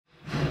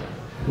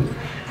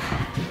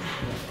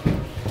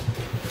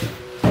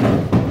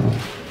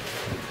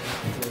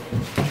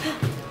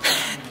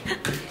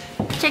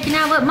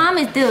Now what mom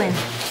is doing?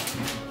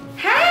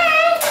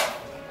 Hi!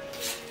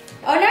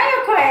 Oh, now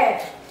you're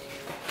quiet.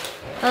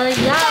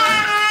 Yeah.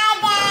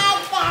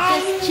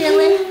 Just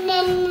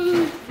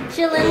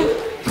chilling,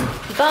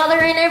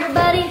 bothering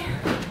everybody.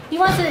 He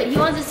wants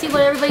to see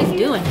what everybody's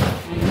doing.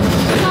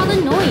 Look at all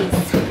the noise.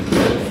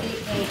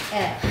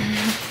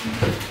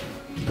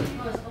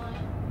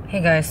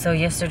 Hey guys, so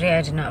yesterday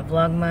I did not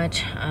vlog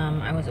much.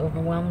 I was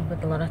overwhelmed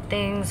with a lot of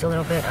things, a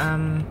little bit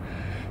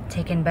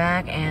taken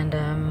back, and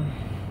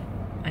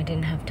I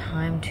didn't have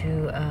time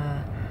to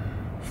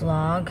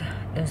vlog.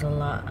 There's a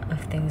lot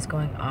of things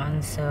going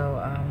on, so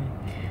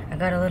I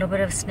got a little bit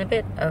of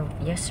snippet of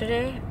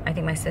yesterday. I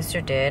think my sister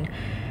did,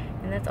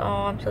 and that's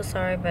all. I'm so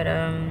sorry, but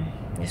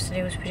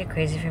yesterday was pretty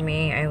crazy for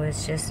me. I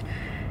was just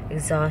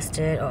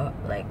exhausted,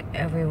 like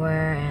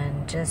everywhere,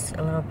 and just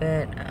a little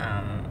bit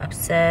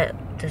upset,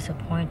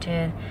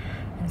 disappointed,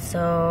 and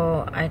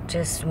so I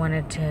just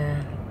wanted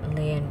to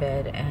lay in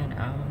bed and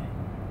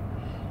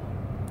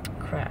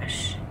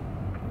crash.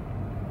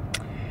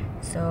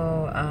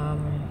 So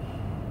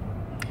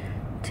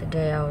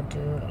today I'll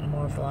do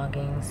more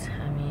vloggings.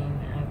 I mean,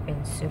 I've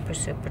been super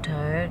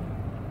tired.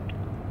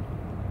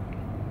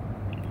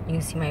 You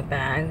can see my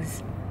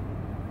bags,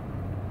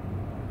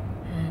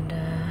 and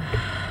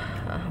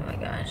oh my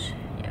gosh,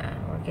 yeah,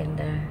 we're getting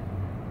there.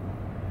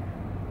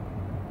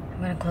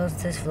 I'm gonna close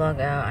this vlog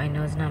out. I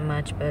know it's not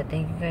much, but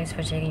thank you guys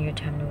for taking your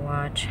time to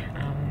watch.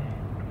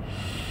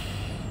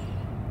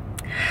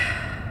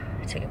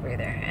 Take a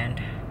breather,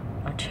 and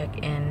I'll check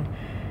in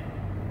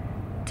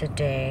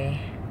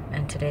today,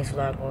 and today's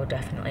vlog will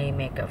definitely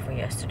make up for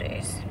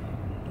yesterday's.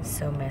 It's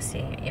so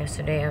messy.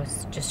 Yesterday I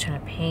was just trying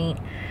to paint.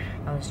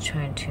 I was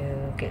trying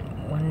to get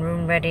one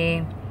room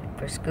ready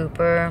for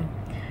Scooper.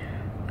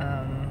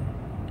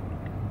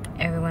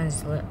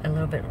 Everyone's a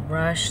little bit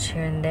rushed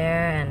here and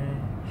there,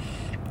 and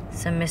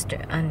some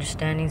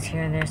misunderstandings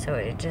here and there, so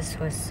it just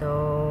was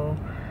so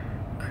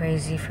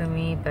crazy for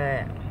me.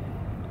 But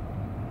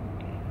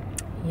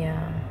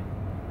yeah,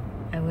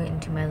 I went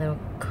into my little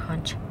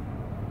conch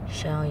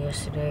shell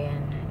yesterday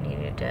and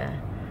needed to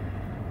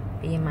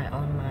be in my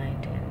own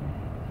mind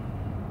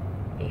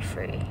and be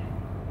free,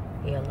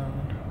 be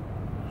alone.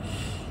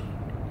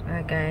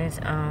 Alright guys,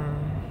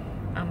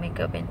 I'll make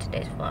up in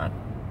today's vlog.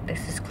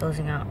 This is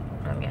closing out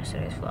from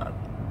yesterday's vlog.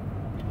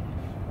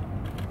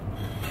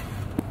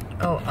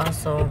 Oh,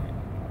 also,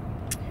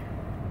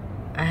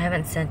 I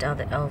haven't sent out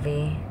the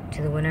LV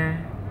to the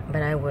winner,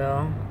 but I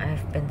will.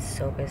 I've been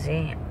so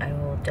busy. I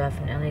will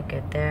definitely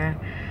get there.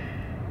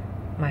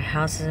 My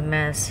house is a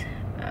mess.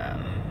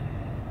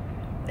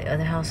 The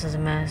other house is a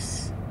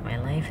mess. My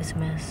life is a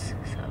mess.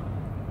 So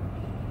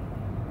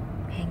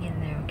hang in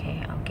there,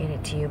 okay? I'll get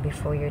it to you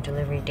before your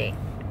delivery date.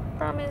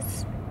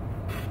 Promise.